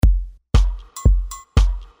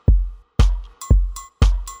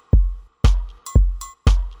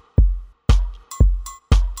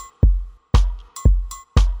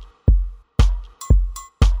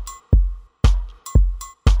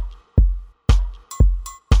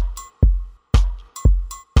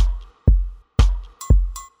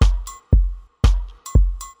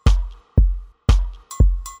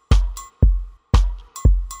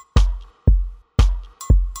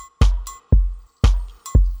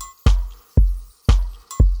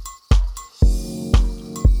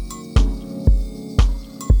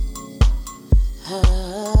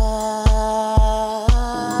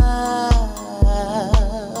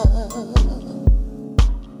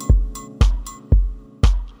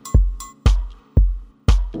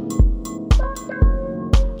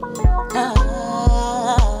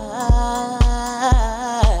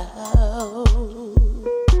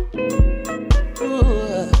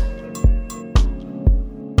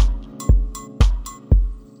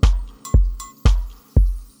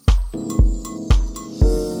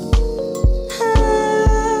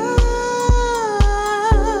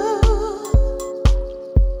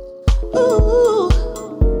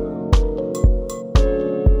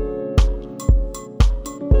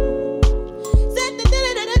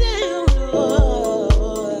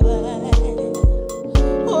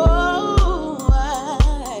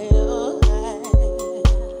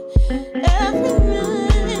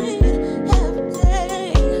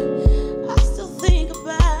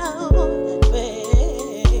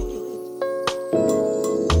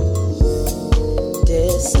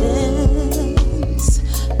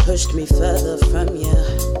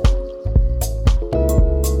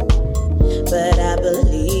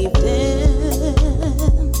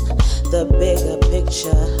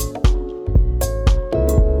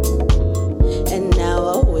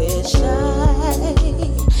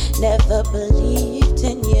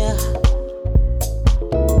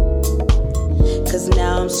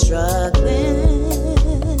struggling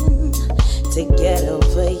to get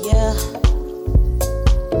over you.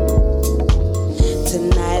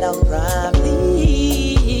 Tonight I'll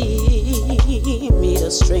probably meet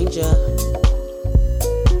a stranger,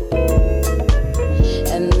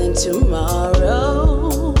 and then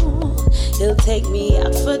tomorrow he'll take me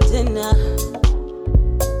out for dinner,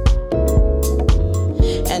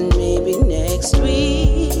 and maybe next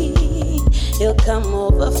week he'll come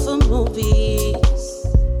over for movies.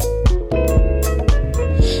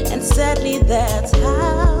 And sadly that's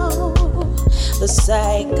how the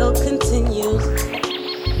cycle continues.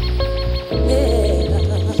 Yeah.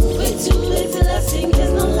 We're too busy lusting,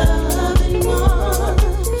 there's no love anymore.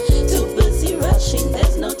 Too busy rushing,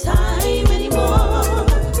 there's no time anymore.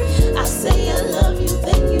 I say I love you,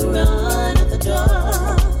 then you run at the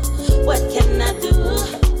door. What can I do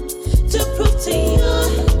to prove to you?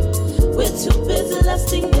 We're too busy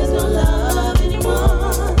lusting, there's no love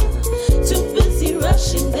anymore. Too busy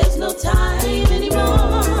rushing, there's no time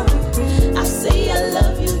anymore. I say I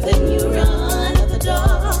love you, then you run at the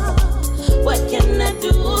door. What can I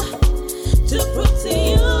do to prove to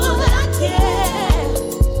you that I care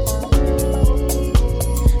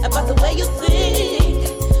about the way you think,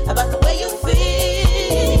 about the way you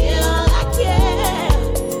feel? I care,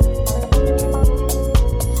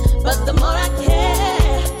 but the more I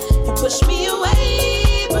care, you push me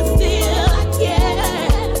away, but still I care.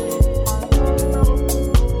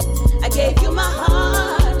 I gave you my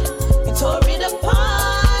heart, you tore it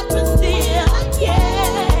apart, but still I care.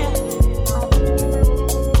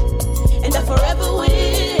 And I forever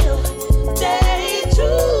will stay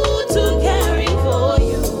true to caring for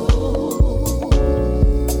you.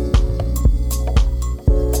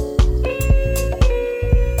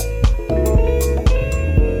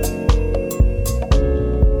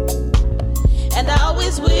 And I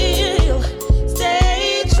always will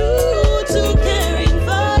stay true to caring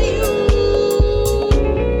for you.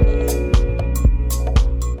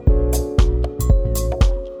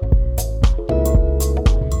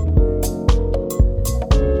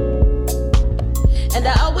 And I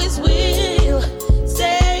always will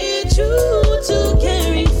stay true to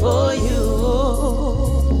caring for you.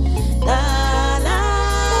 La la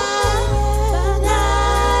la la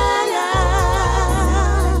la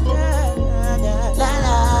la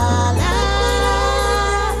la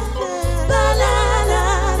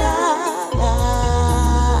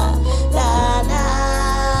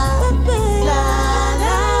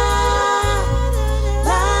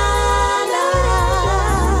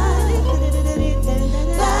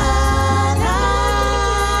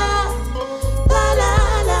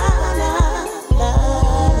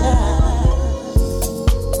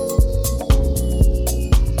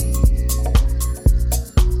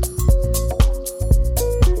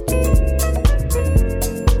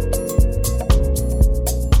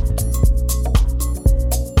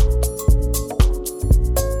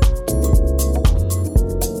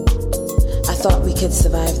I thought we could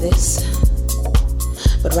survive this,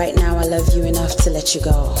 but right now I love you enough to let you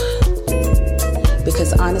go.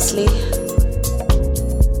 Because honestly,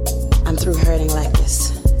 I'm through hurting like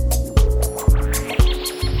this.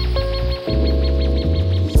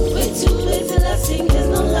 We're too busy lusting, there's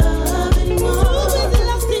no love anymore.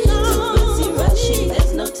 Too busy rushing,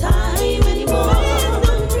 there's no time anymore.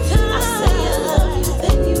 I say I love you,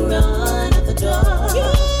 then you run at the door.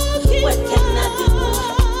 What can I do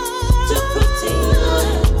to prove to you?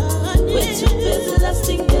 We're too busy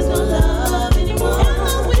lusting, there's no love anymore.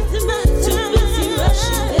 Too busy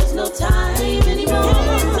rushing, there's no time anymore.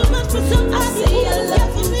 I say I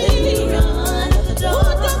love you, then you run at the door.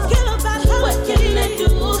 What can I do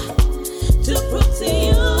to prove to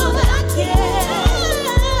you that I care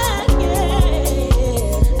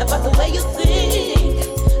about the way you think,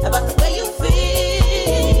 about the way you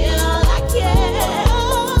feel? I care,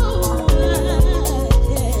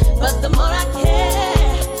 but the more I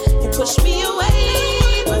care, you push me away,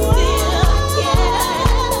 but still I care.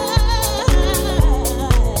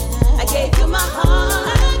 I gave you my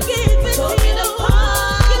heart, tore it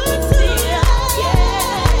apart, but still I care.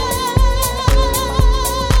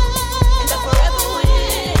 And I forever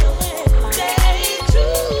will stay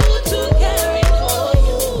true to caring for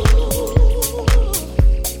you.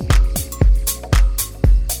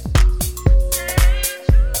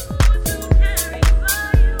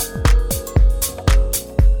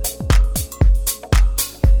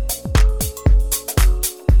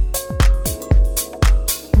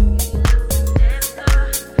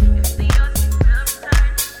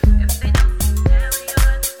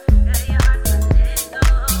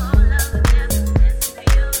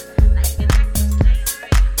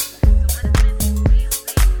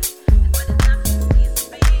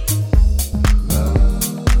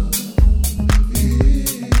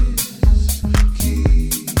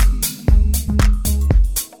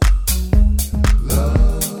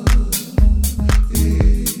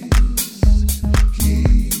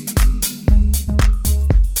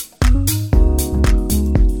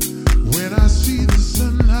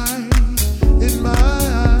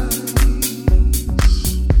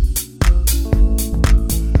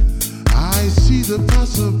 the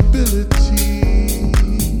possibilities.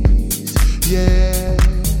 Yeah.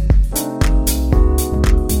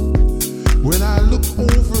 When I look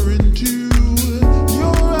over into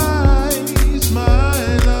your eyes,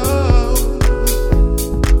 my love,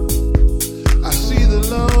 I see the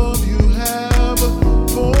love you have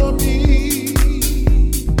for me.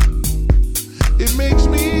 It makes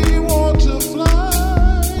me want to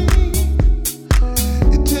fly.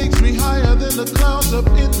 It takes me higher than the clouds up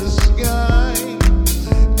in the sky.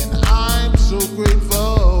 And I'm so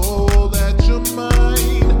grateful that you're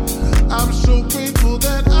mine. I'm so grateful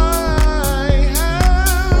that I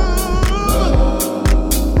have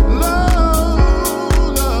love,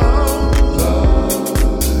 love, love.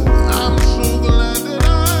 I'm so glad that I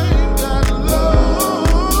got love,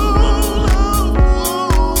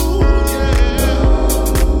 love, yeah.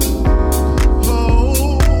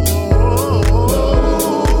 Oh,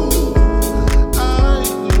 I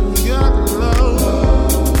got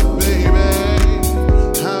love, baby.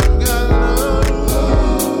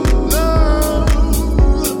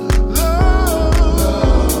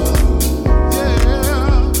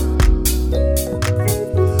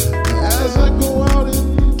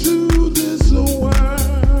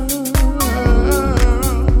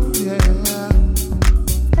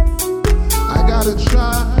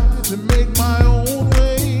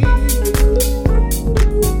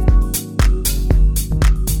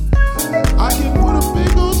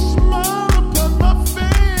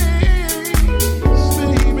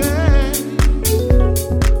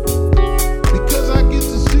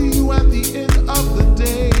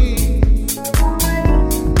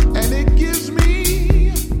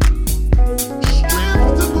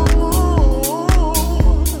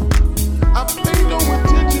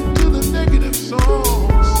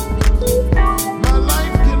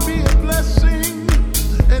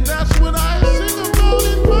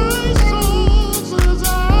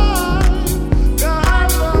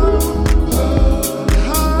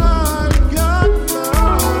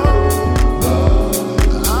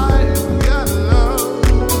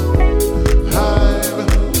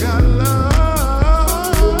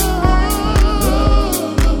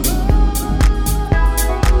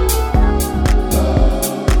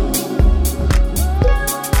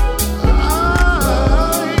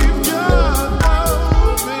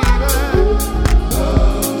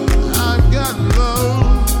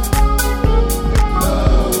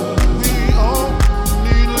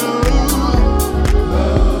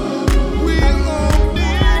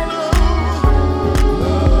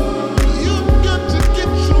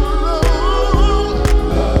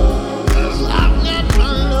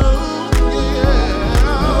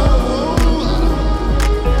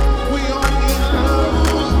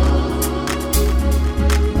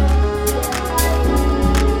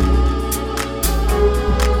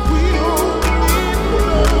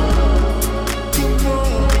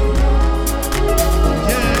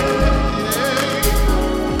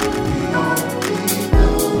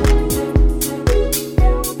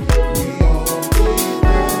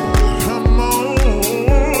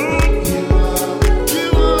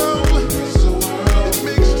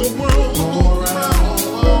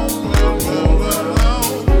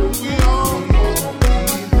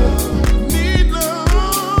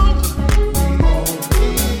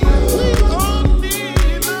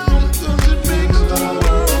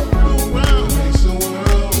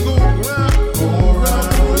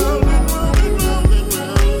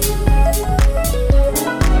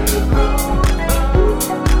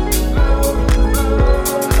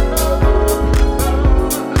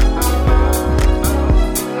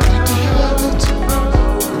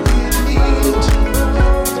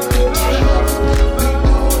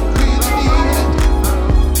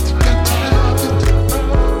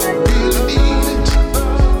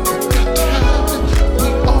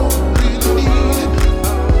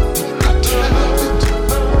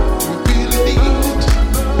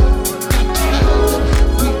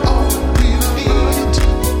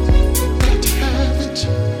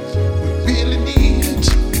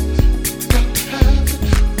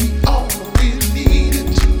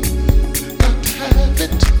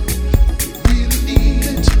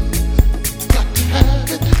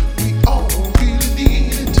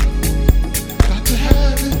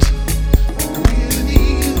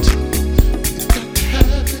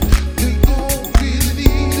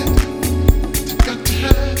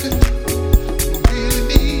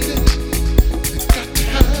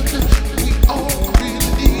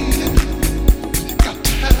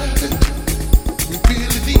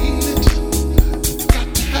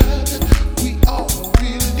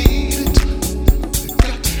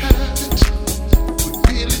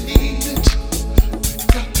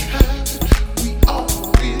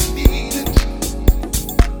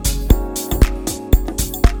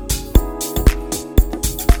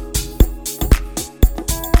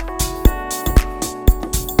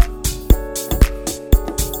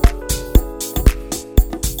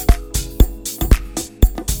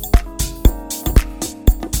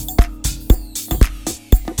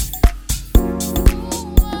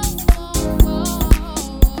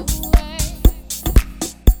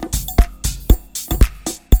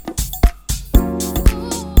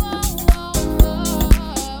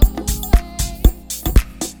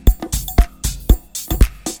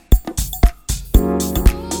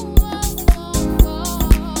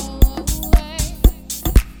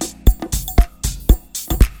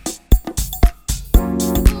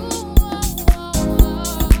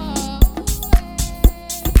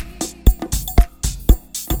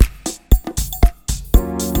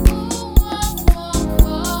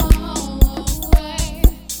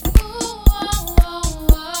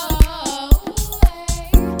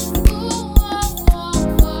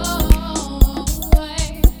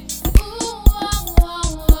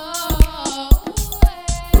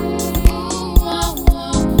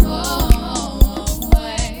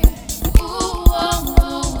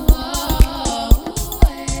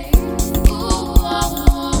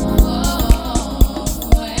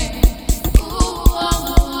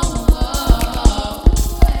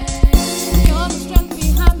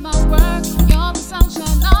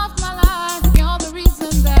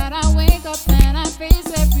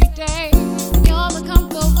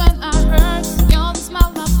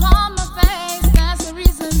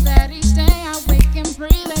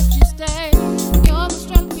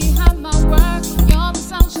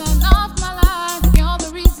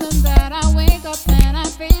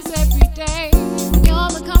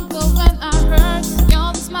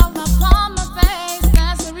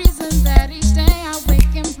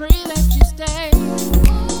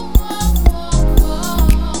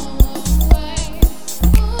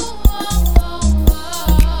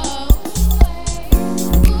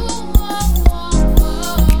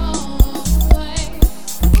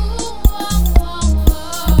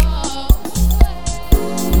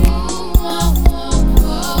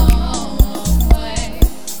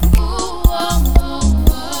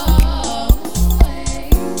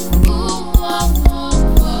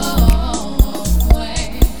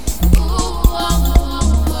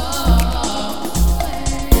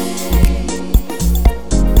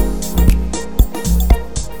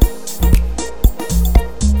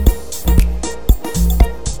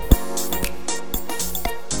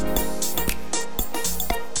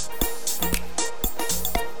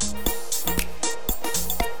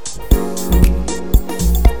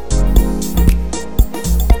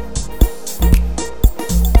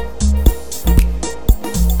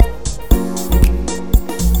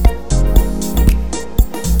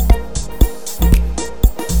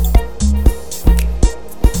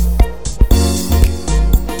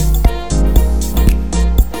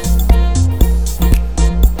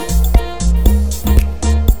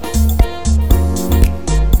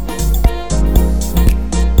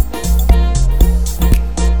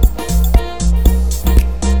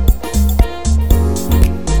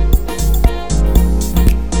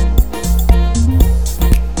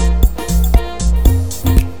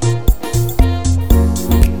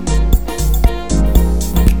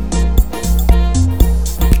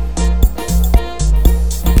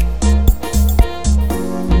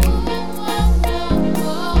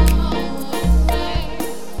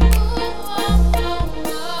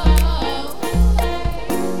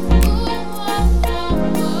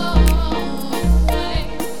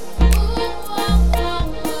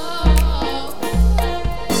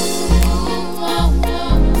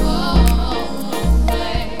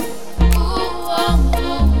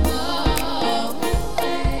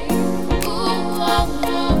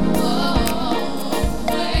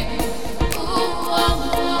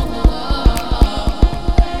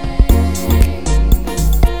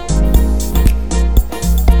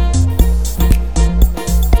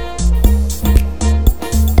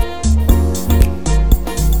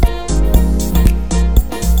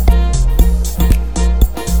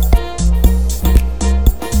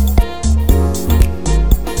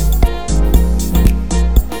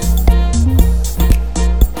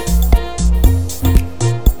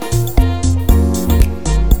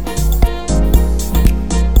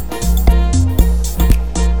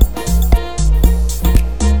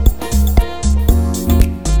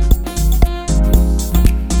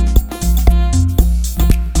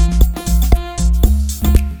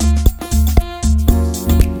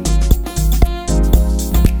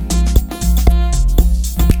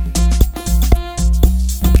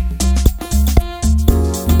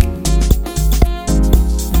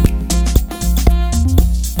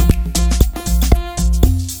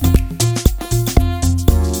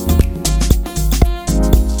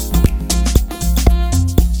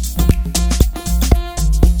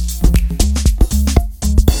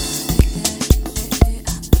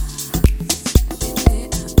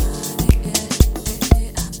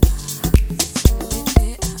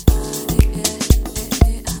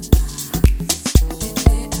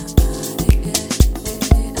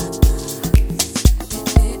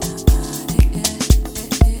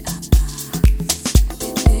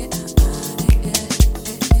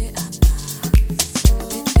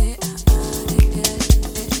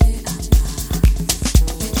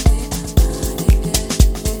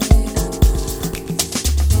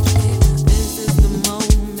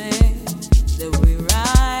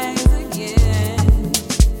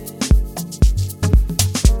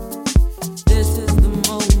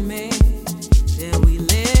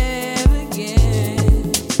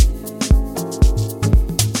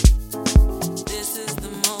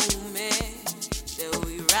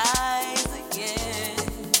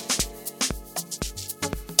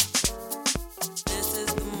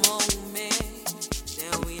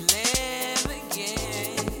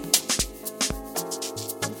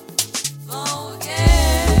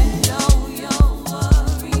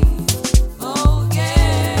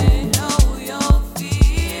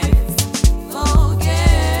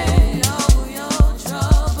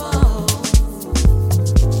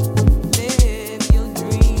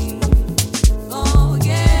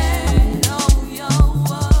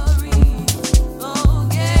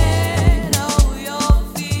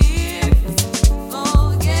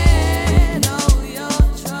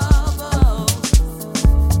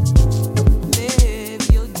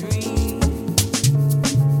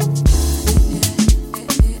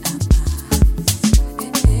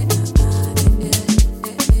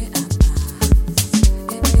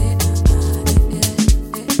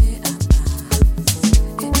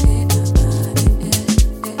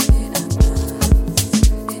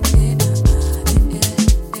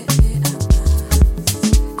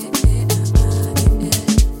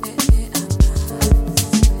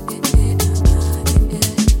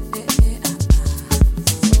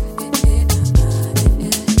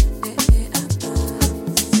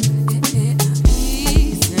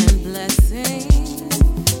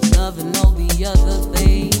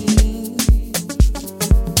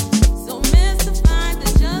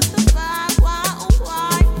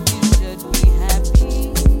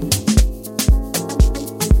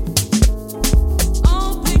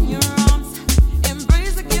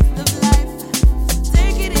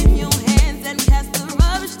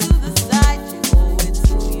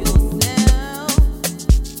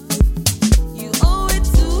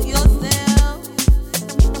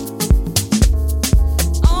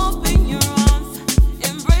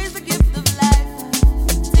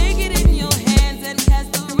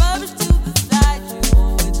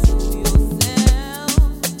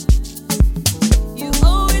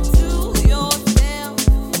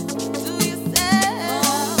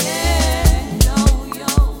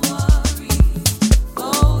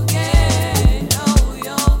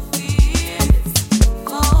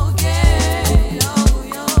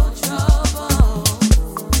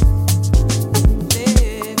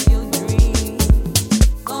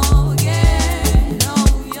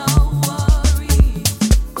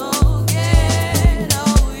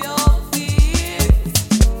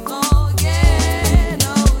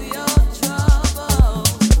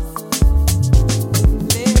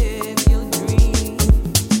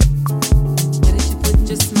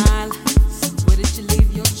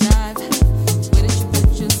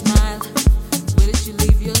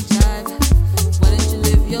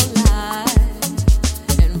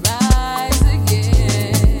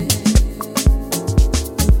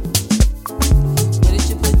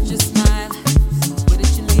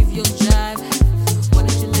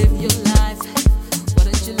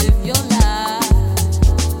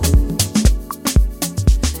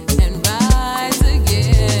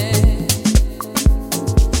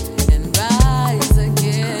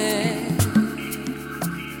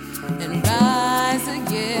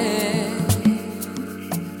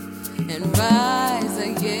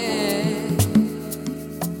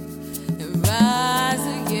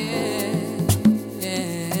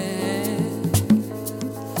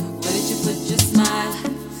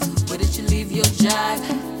 jive?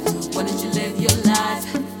 Why don't you live your life?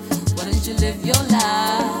 Why don't you live your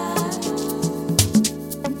life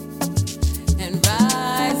and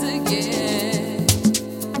rise again?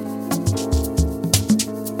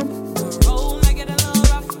 The road might get a little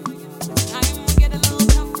rough, time will get a little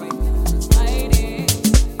tough right now. Just fight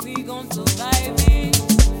it, we gon' survive it.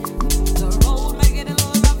 The road might get a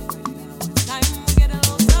little rough right now, time will get a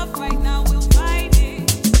little tough right now. We'll fight it,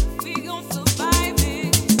 we gon' survive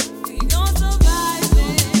it, we gon' survive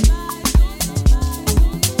it.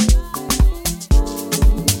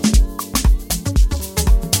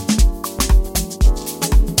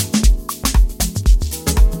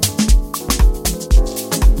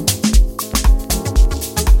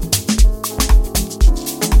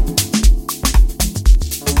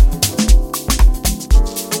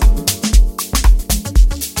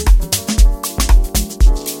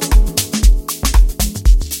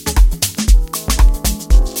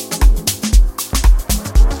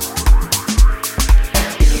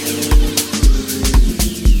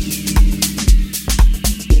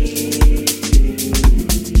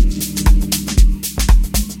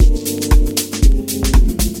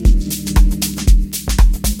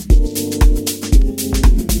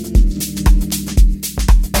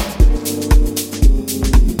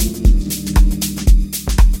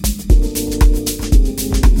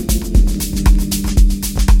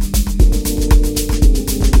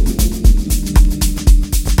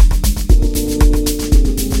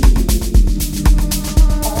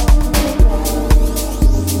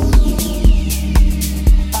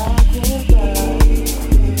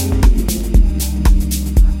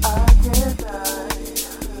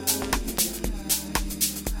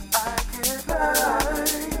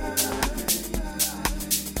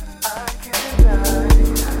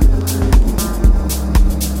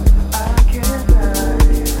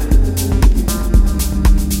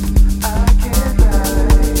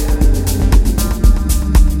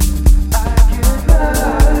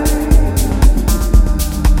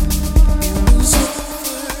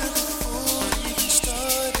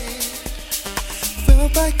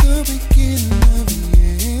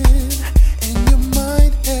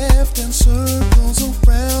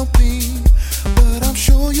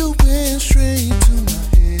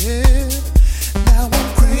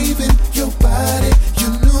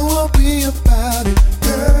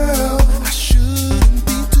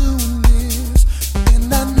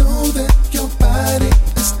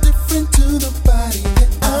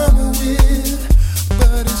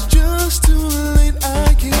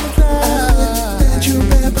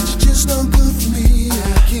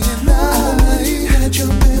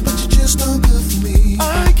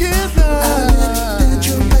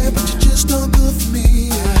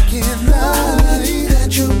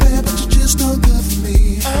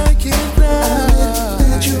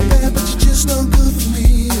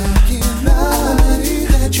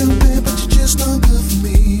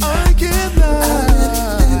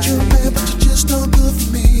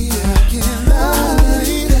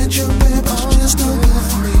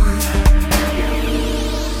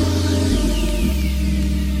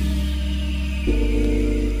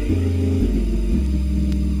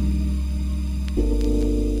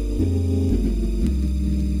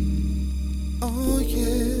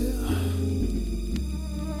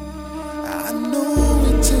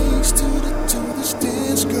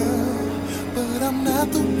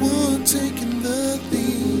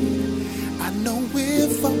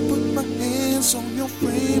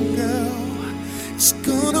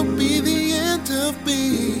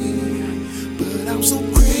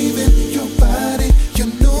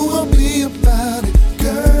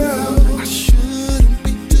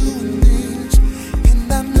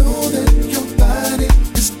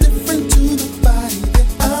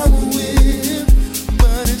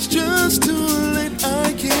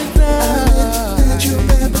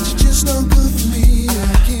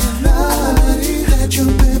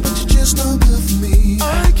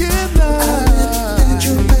 That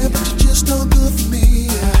you're bad, but you just no good for me.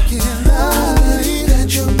 I can't lie.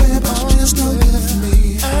 That you're bad, but you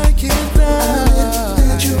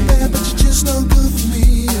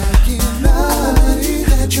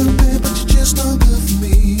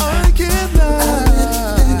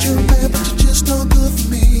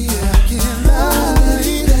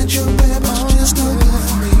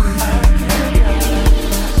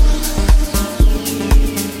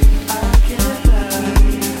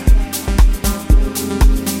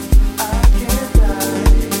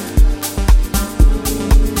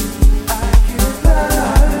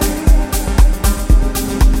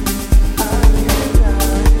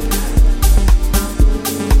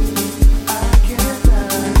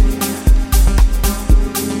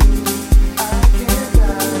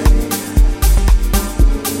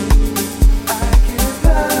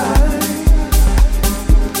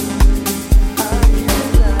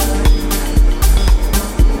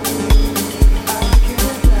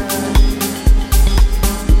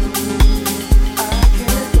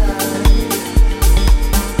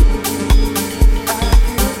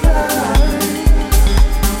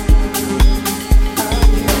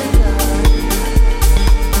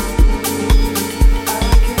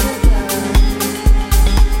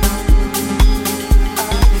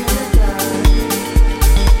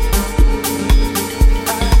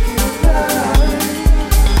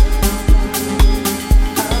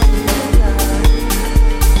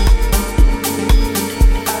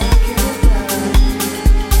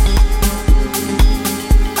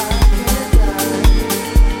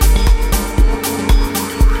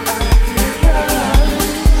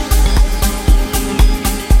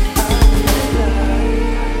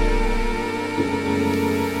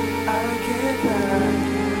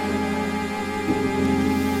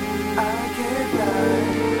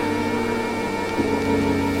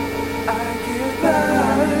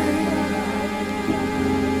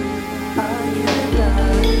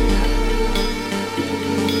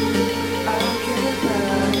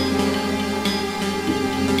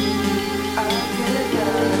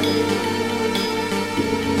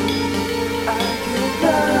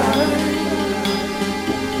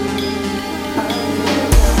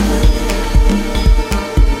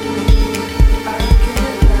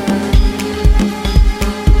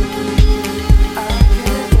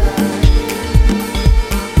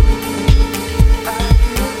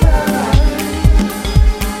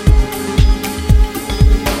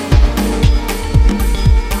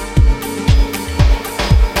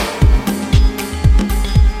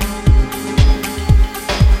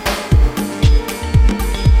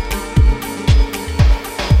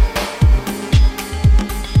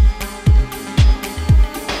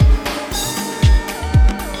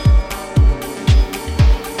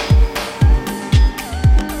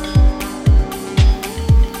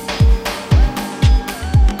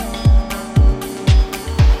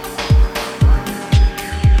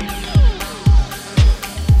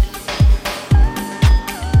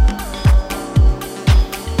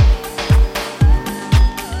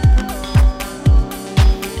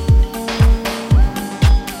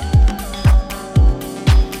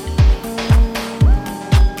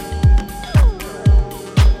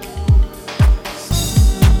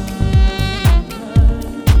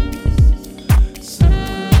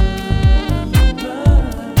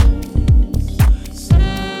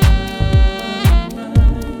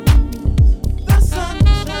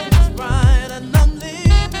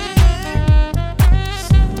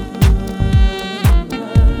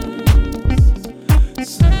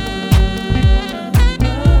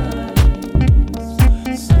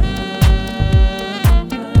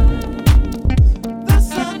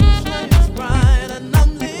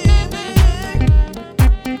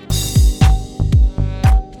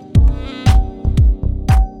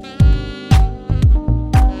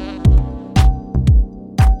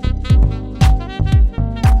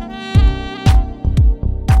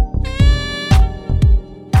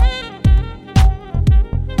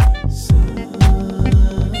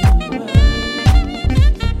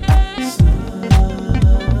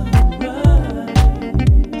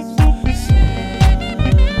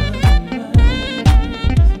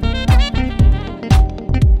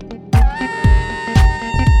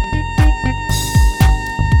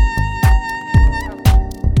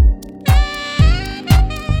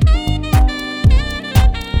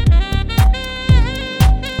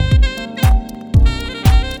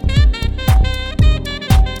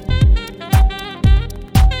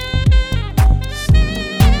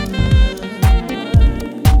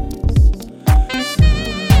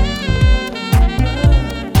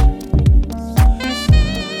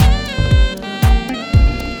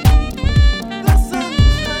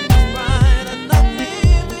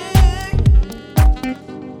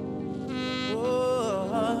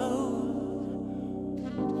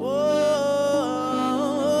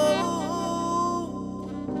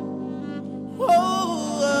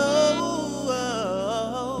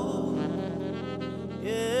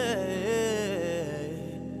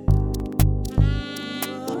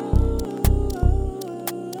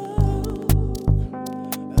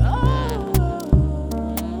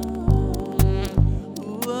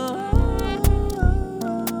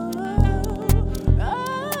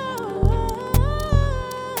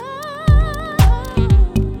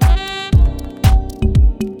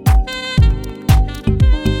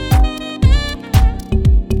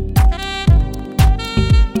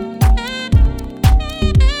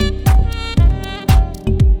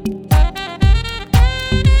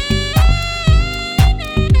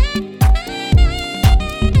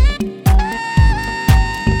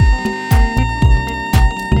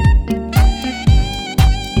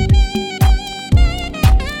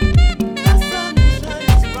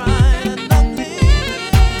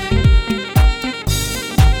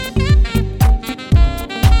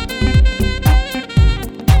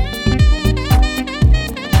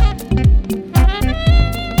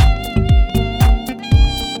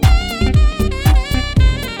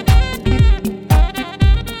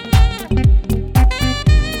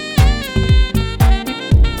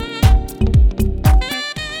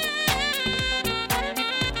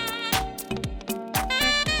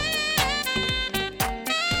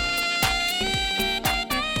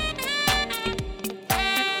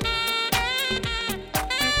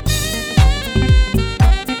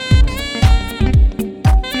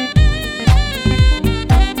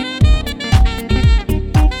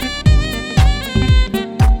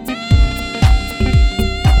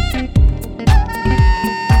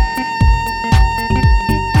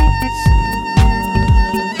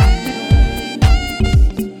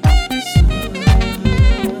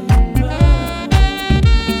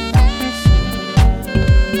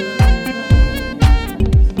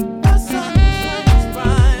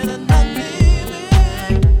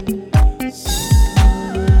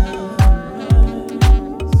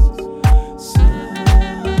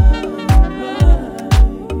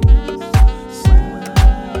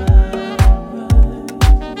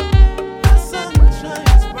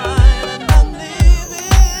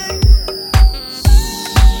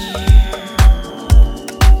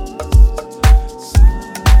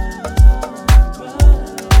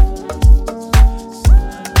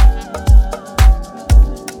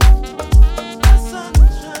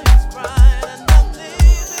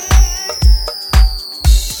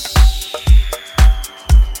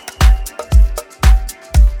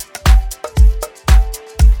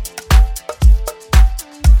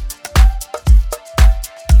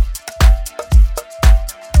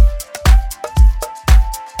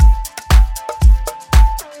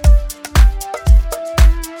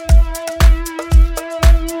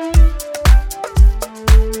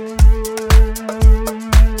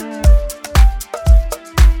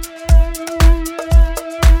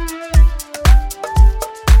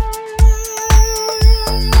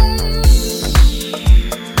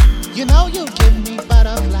You know you give me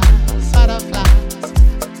butterflies, butterflies.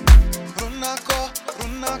 Runako,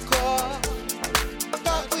 runako.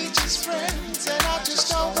 But we just friends, and I just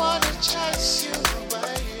don't wanna chase you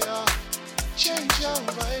away or change your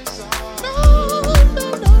ways on. No, no,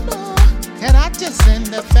 no, no. And I just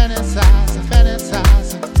end up fantasizing,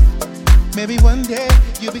 fantasizing. Maybe one day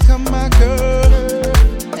you become my girl.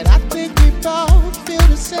 And I think we both feel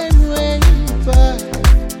the same way, but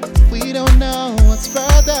we don't know what's further.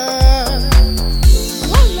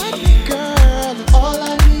 Well, let me, girl, all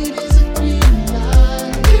I need is a green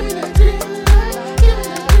light. Give me that green light, give me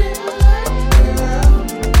that green light, girl.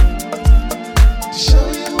 To show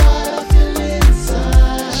you what I feel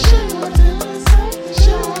inside. Show you what I feel inside,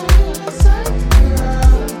 show you what I feel inside,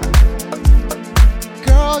 girl.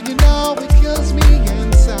 Girl, you know it kills me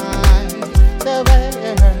inside. The way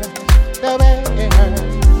it hurts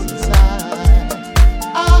inside.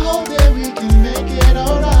 I hope that we can make it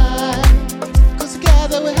alright. 'Cause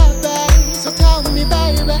together we have baby. So tell me,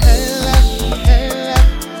 baby, hey love, hey love,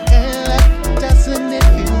 hey love. Doesn't it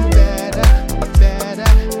feel better,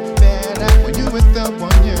 better, better when you with the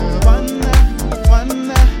one you wanna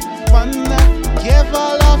give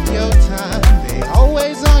all of your time? They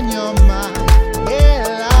always on your mind. Yeah,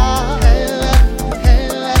 love, hey love, hey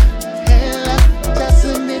love, hey love.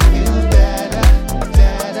 Doesn't it feel better,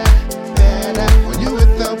 better, better when you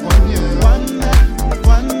with the one you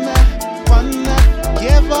wanna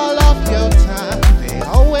give all of your time? They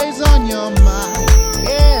always on your mind.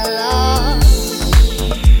 Yeah, love.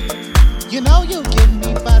 You know you give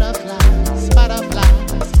me butterflies, butterflies.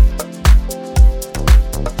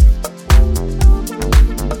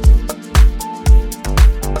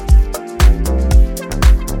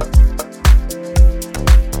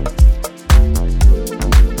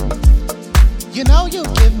 You know you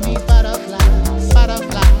give me butterflies,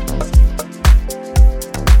 butterflies.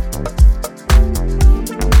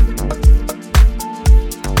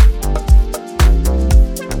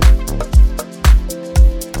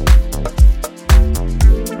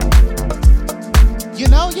 You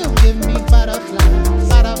know you give me butterflies,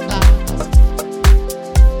 butterflies.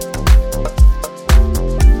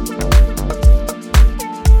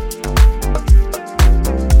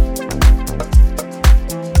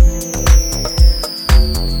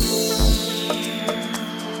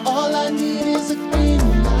 All I need is a green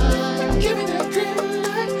light. Give me that green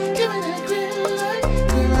light, give me that green light,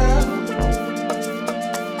 girl.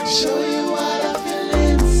 Show you what I feel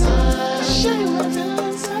inside. Show you what I feel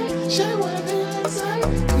inside. Show you what I feel inside,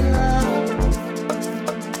 girl.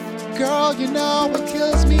 Girl, you know it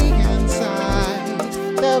kills me inside.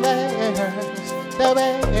 The way it hurts, the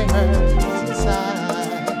way it hurts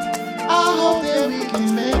inside. I hope that we can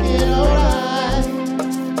make it alright.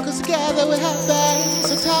 'Cause together we have baby.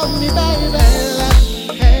 So tell me, baby, hey love,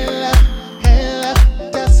 hey love, hey love.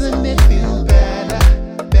 Doesn't it feel better,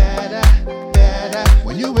 better, better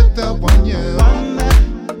when you with the one you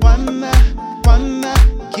wanna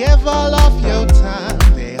give all of your time?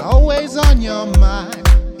 They always on your mind.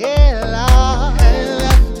 Yeah, love, hey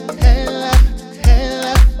love, hey love, hey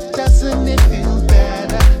love. Doesn't it feel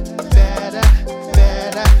better, better,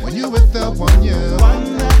 better when you with the one you wanna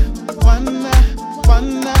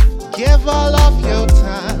give all of your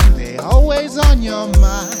time? They always on your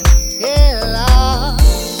mind. Yeah, love.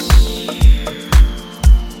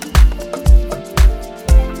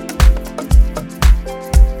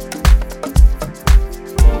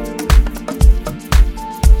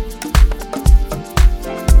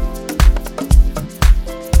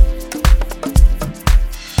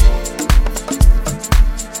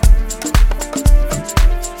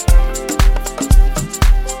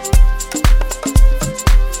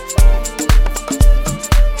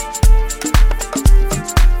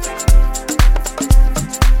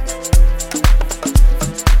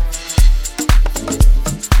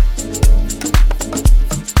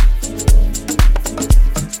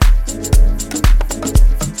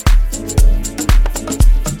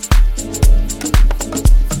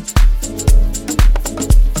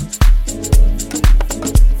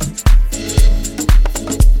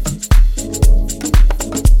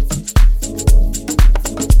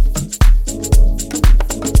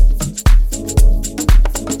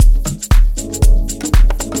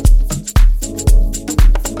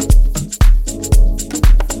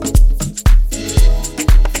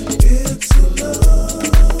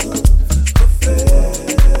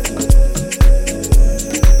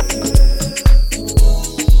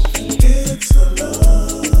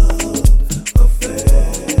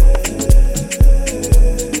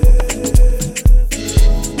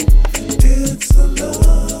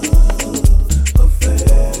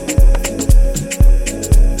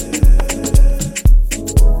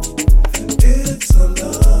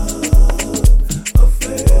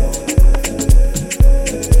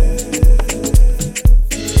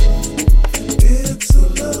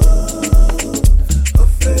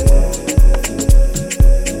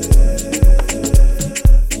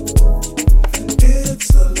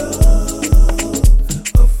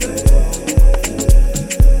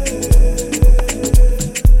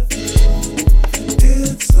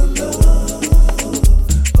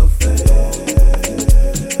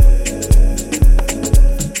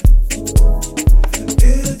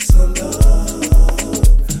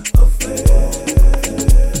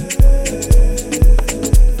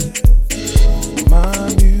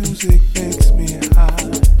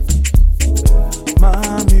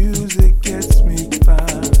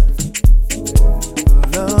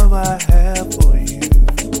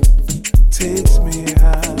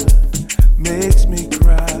 makes me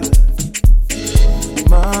cry.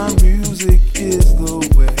 My music is the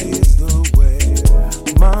way.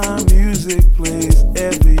 My music plays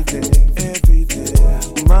every day.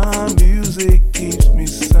 My music keeps me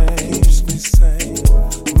sane.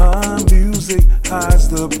 My music hides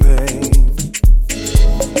the pain.